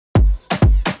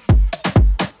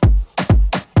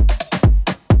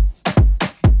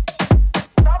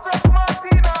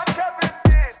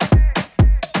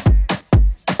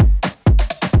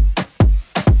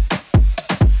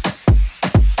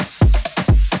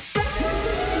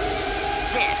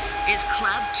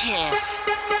Club Kiss.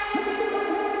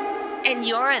 And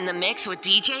you're in the mix with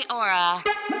DJ Aura.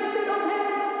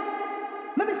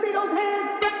 Let me see those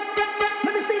hands.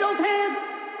 Let me see those hands.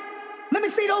 Let me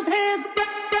see those hands.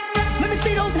 Let me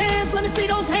see those hands. Let me see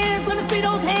those hands. Let me see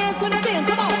those hands. Let me see them.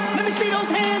 Come on. Let me see those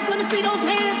hands. Let me see those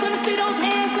hands. Let me see those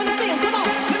hands. Let me see them. Come on.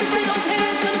 Let me see those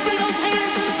hands. Let me see those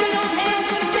hands. Let me see those hands.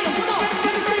 Let me see them. Come on.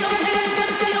 Let me see those hands. Let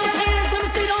me see those hands. Let me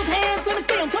see those hands. Let me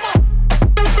see them. Come on.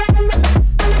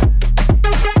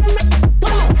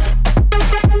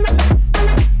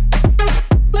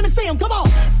 Let me see them. Come on.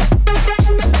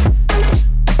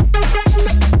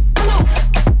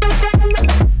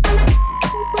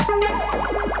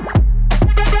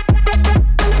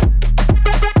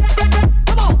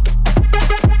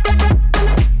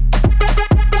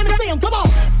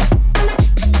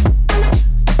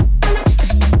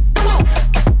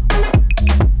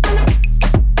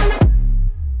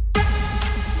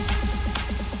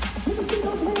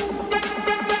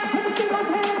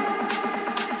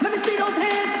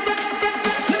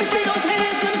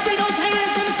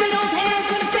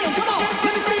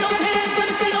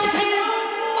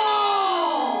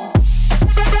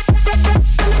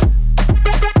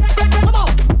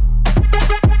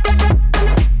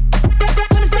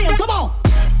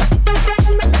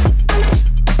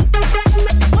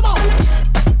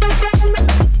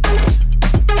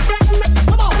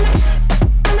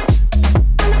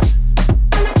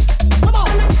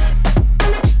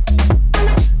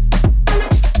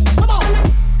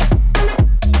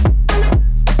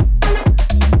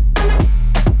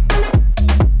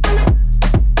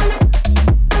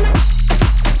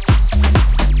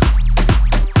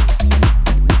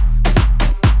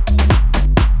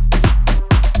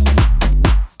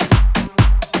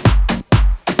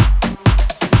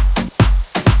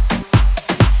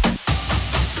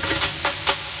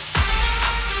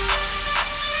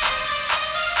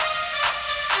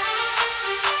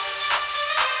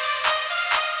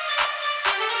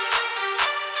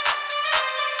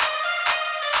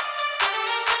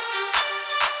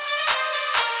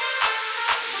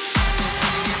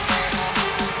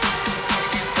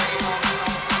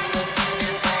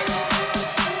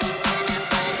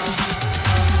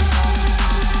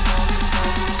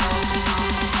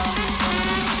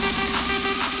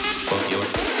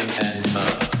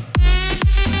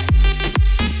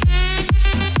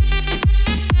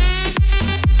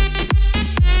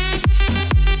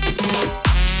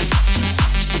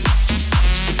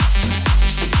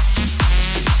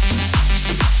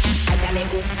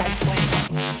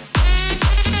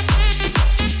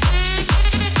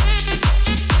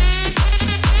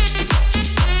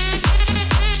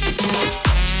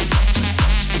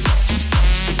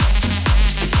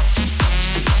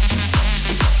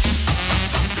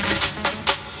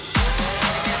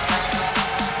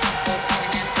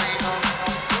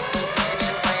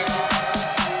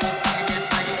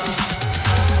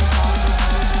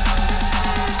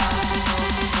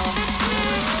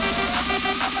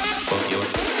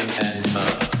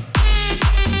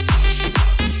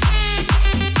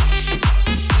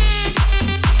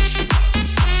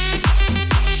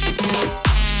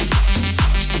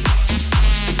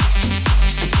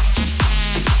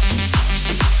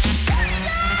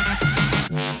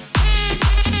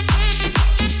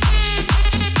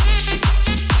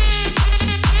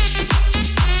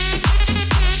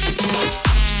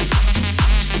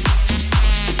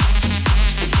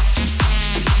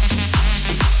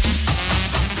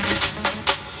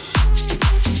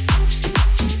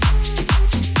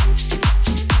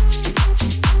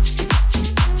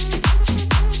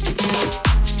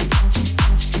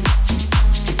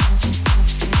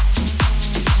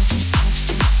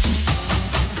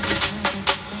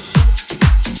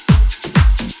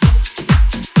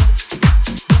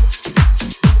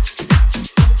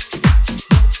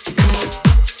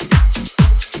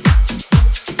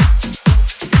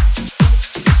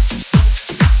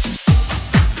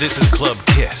 This is Club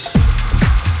Kiss.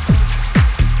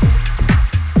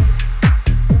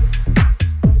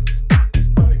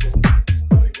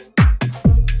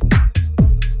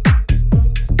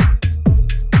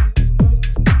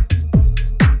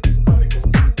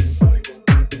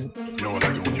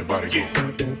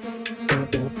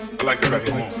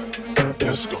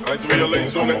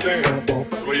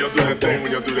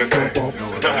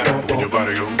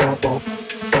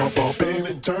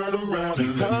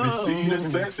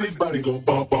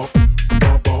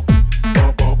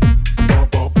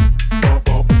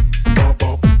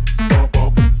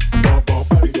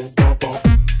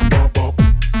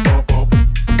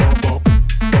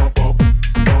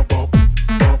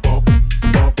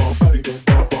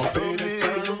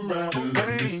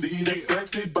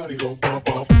 Sexy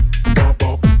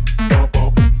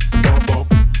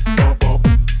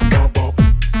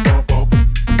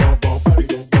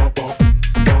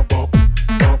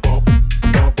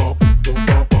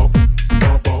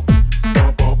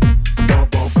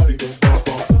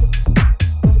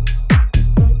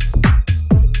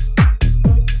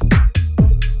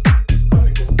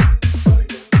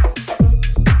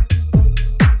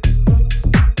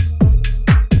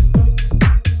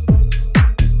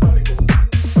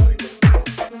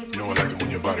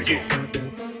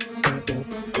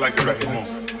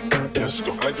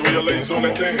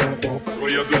on that thing.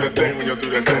 When y'all do that thing, when y'all do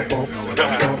that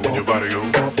thing. When your body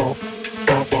go bop, bop,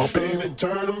 bop, bop, baby,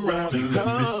 turn around and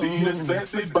let me see that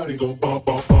sexy body go bop,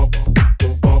 bop, bop.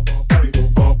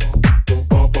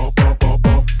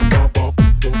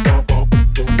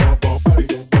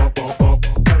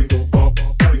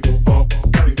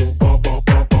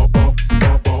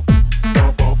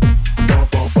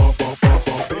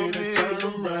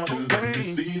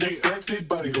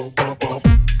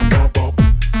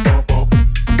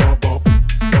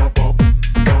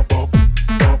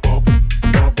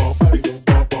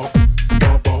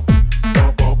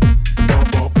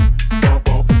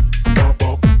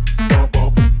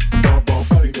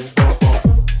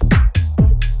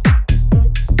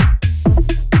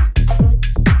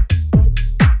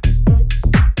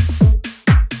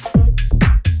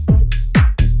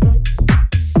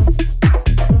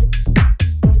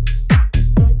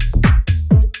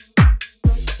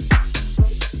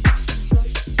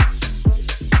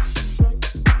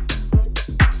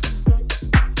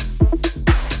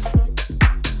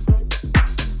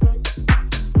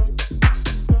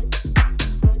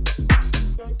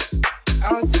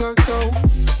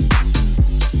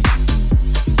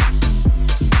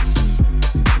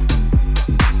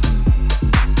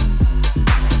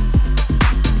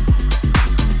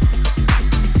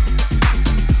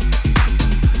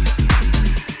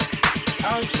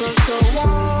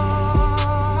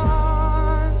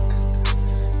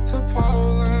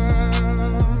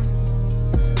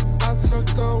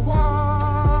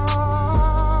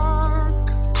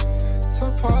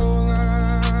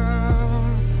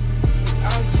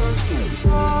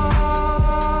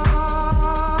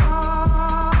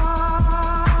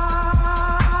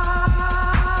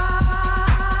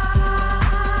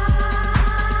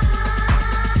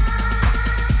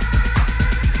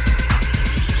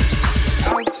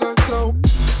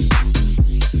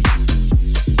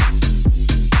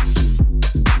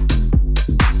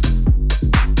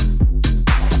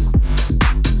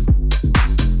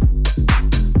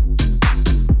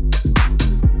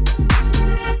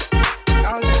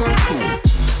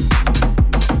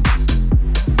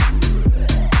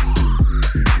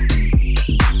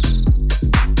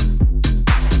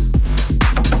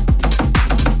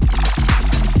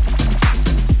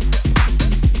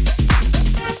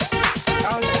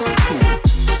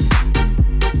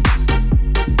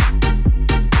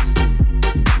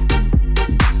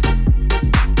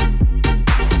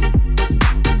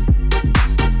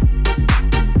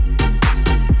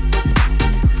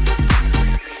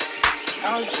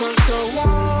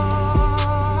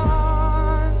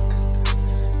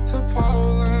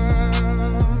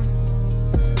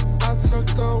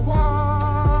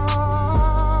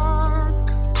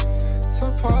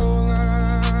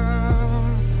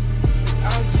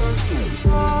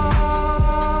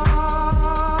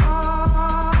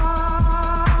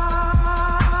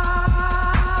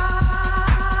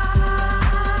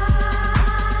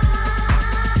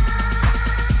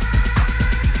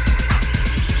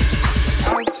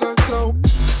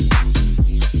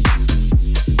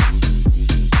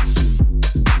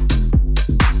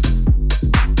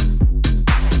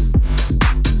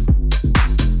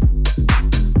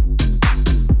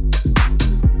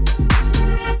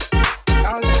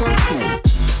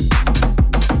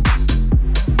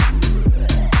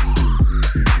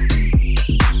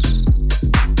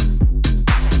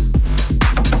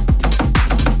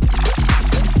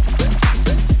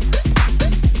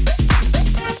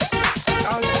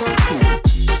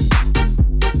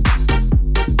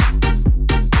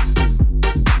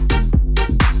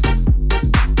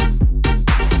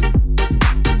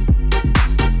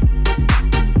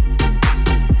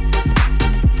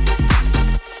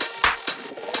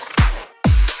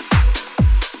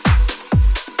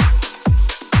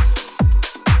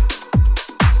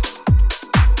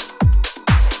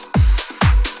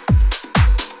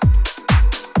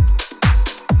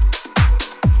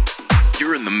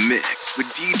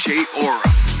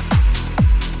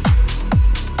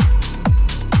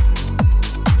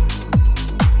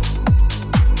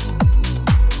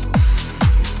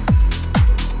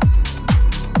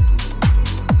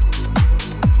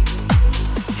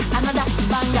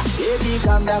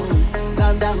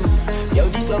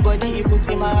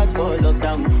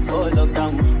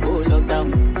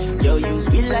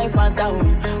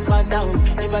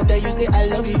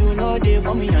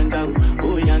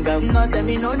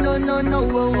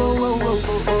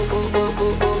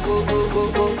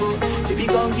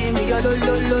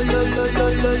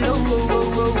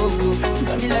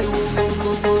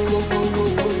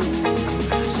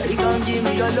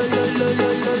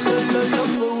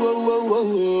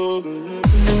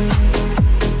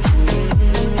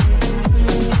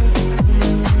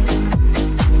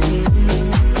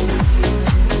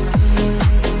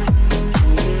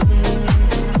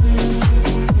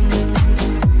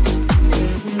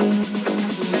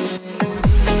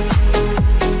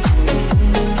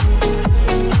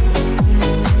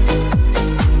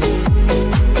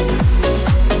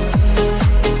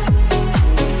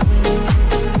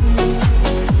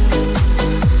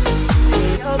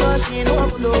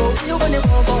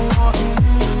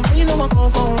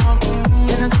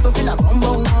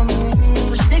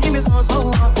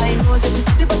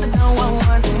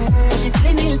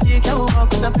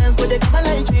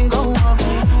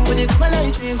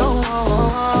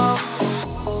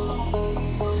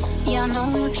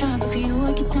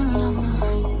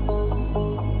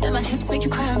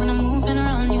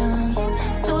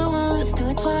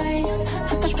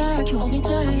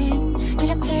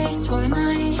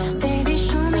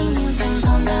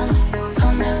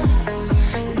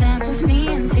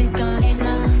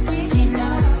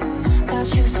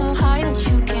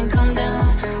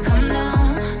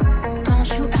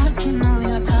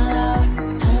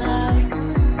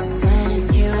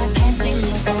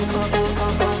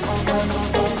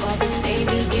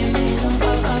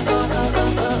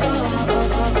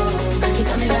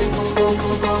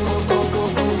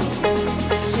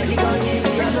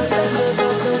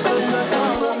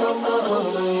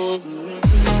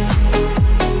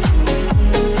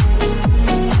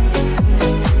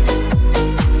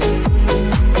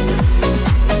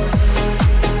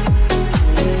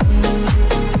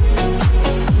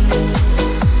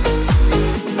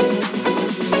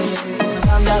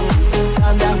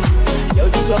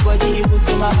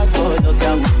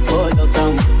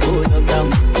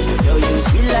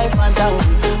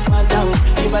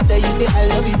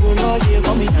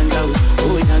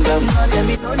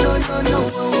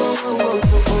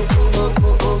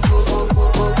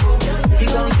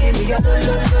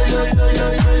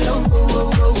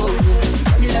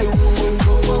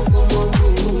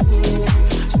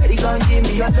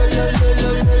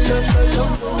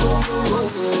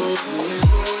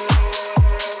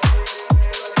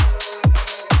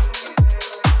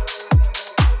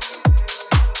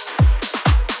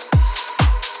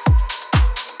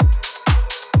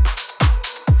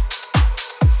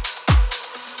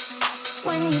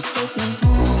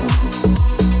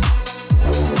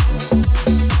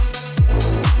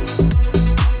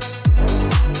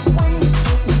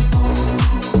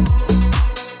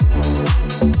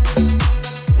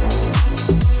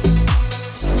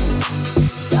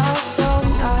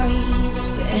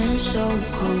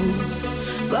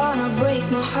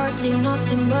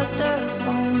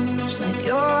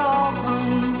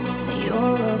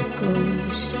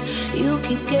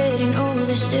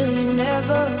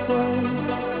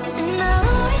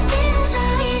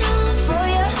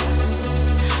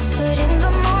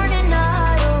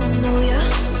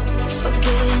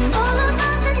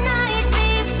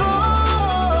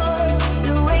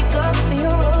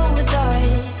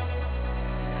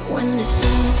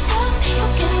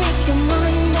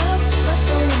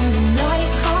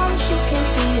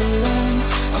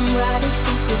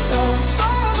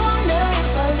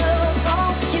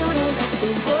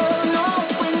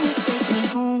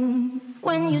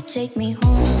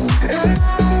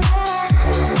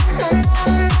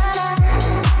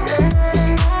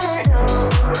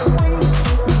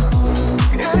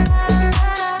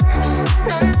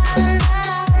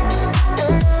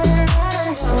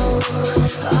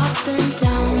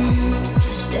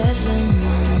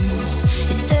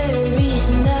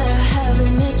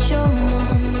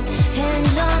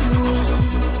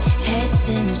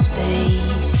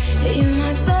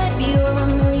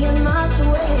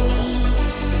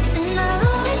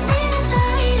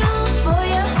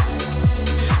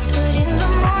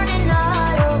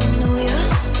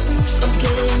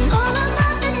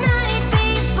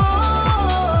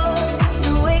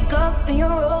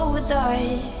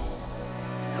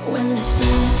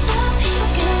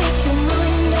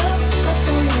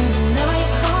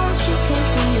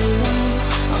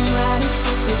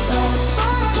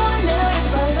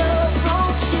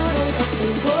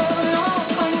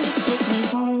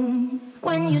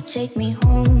 When you take me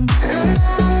home.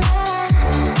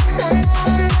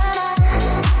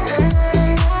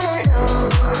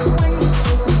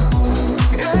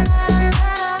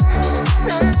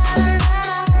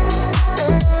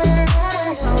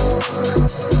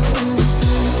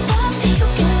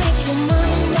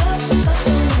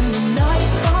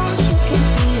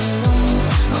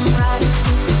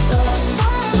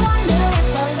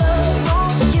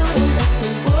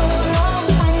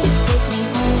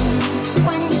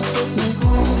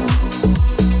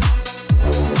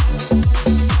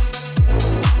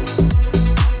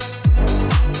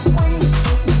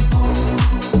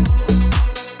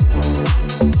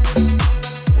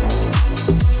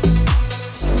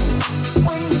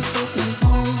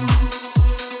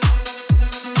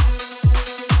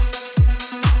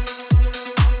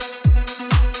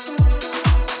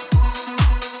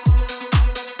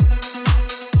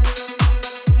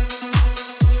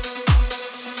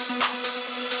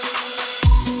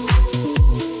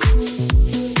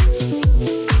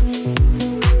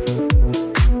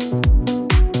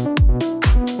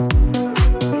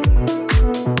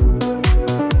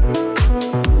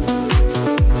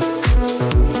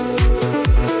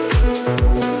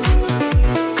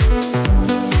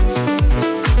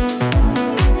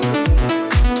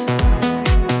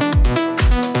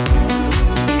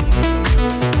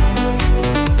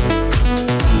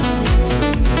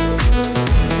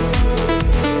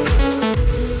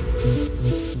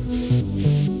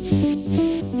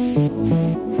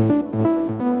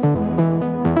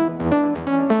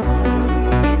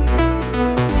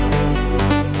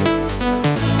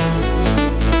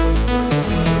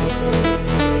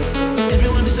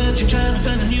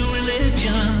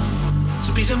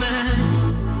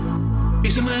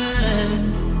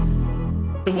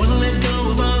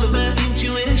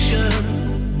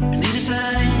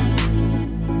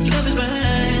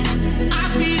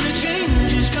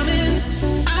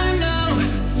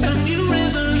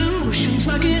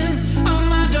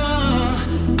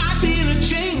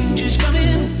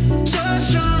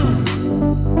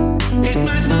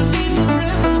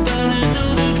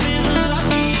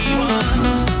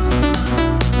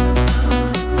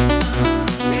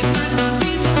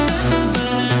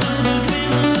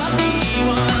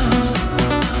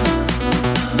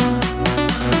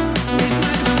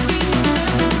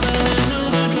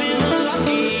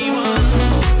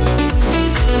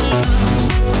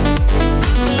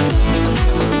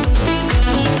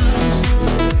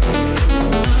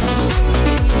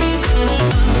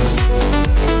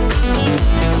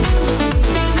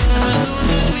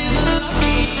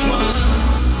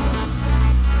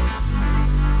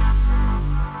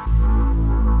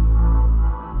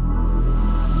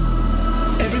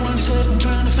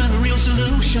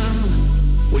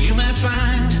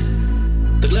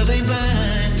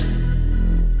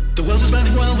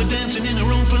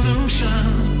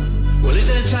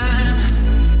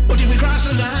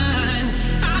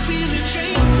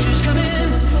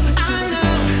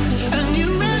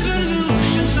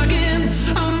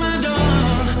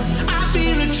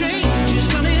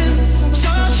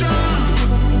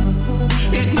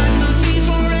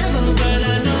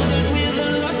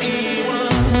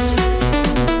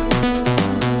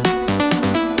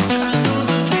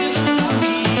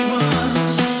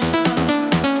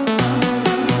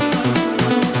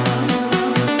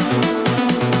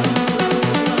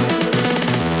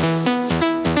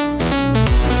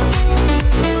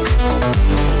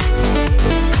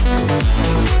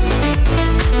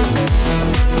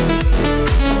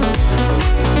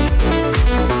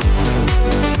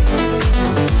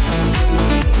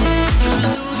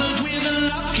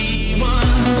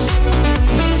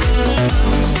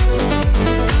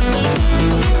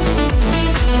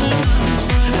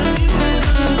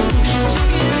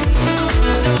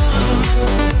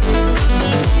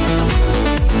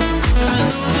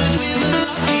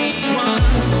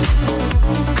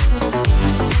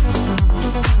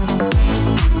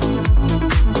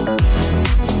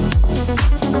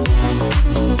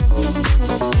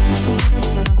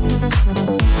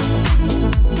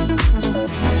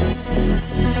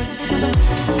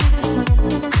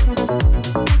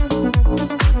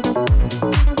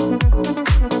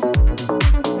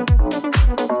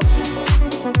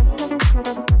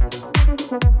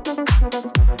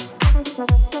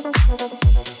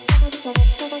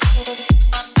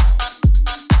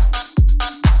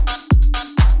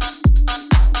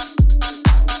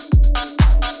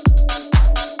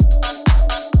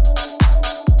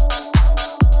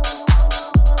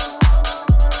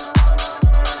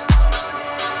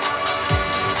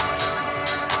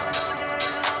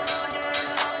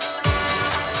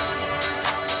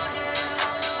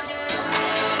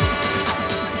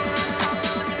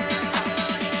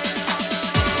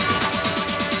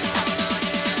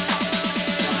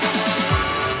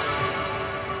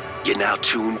 now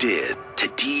tuned in to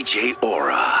DJ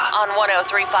Aura on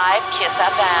 103.5 Kiss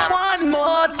FM. One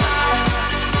more time.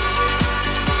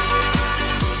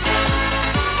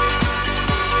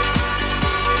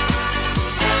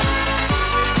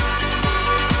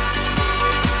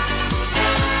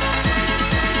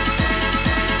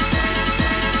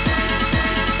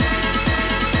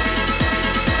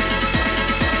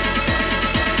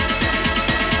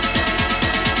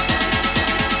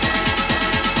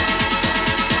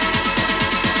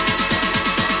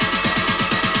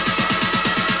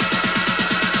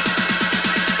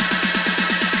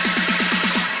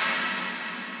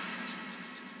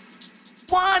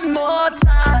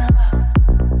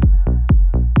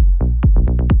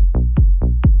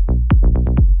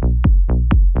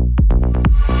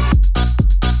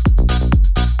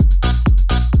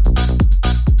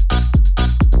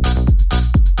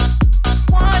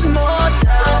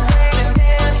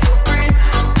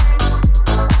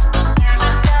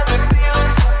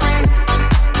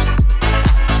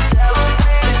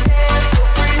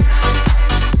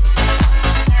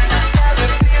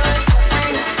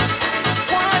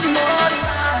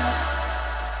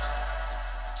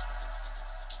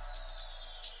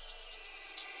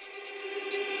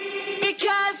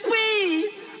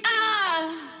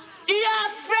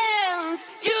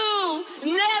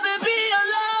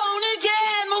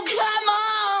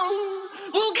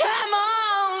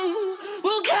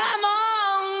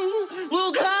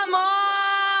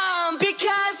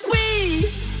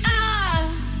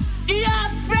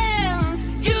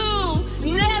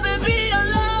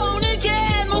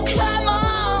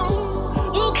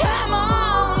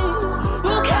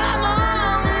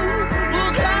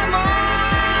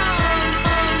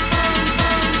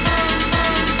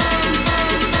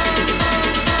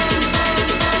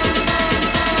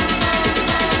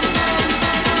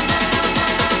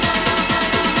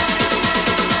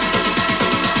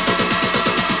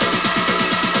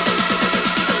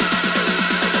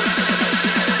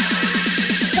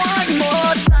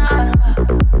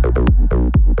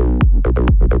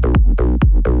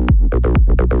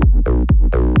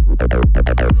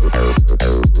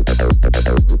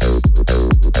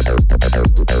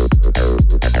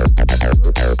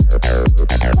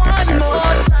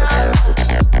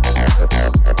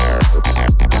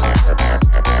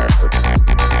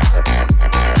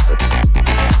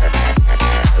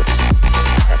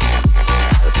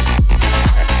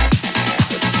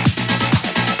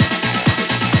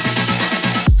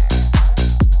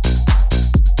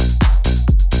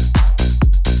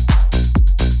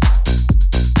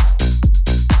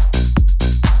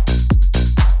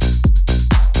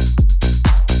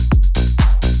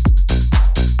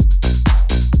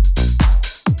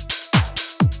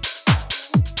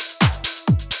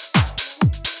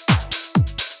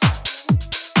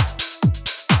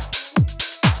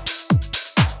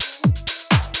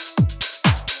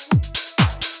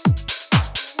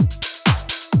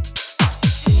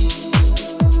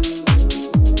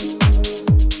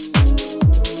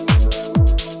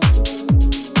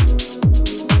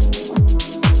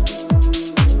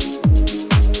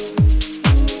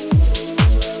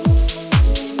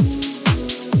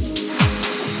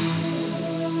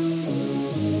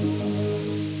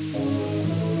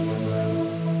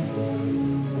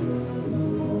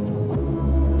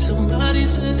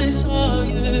 Somebody said they saw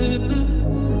you.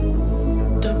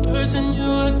 The person you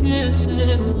were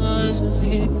kissing wasn't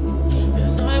me,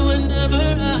 and I would never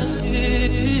ask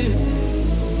you.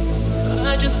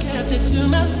 I just kept it to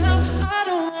myself. I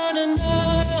don't wanna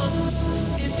know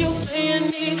if you're playing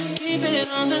me. Keep it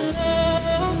on the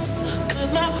low,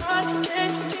 'cause my heart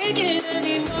can't take it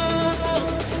anymore.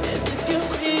 And if you're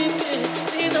creeping,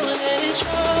 please don't let it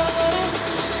show.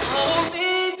 Oh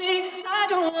baby, I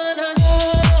don't wanna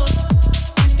know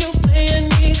if you're playing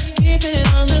me. Keep it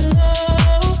on the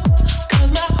low,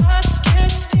 'cause my heart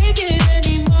can't take it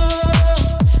anymore.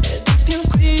 And if you're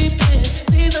creeping,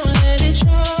 please don't let it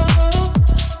show.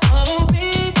 Oh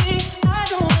baby, I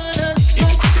don't wanna know. If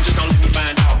you're creeping, just don't let me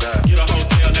find out. Get a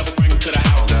hotel, never bring 'em to the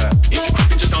house. If you're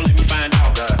creeping, just don't let me find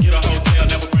out. Get a hotel,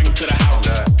 never bring 'em to the house.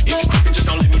 If you're creeping, just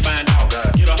don't let me find out.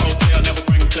 Get a hotel, never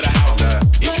bring 'em to the house.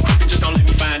 If you're creeping, just don't let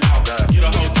me find out. Get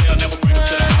a hotel, never bring 'em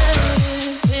to the house.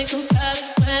 Think about it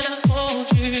when I hold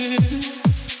you.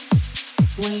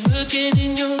 When looking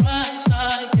in your eyes,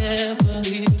 I can't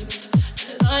believe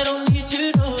that I don't need to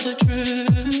know the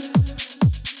truth.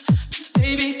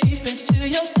 Baby, keep it to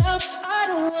yourself. I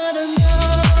don't wanna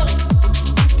know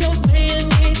if you're playing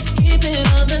me. Keep it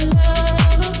on the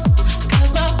low,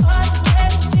 'cause my heart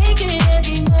can't take it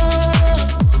anymore.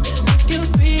 And if you're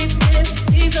creeping,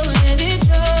 please don't let it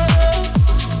show.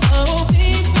 Oh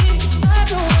baby, I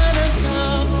don't wanna know.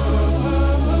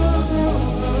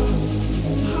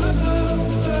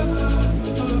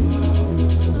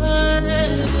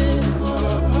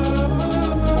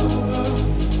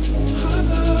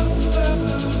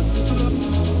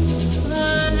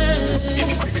 If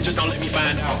you're creeping, just don't let me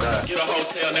find out. Get a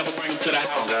hotel, never bring 'em to the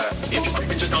house. If you're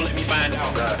creeping, just don't let me find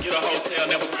out. Get a hotel,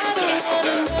 never bring 'em to the house.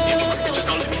 If you're creeping,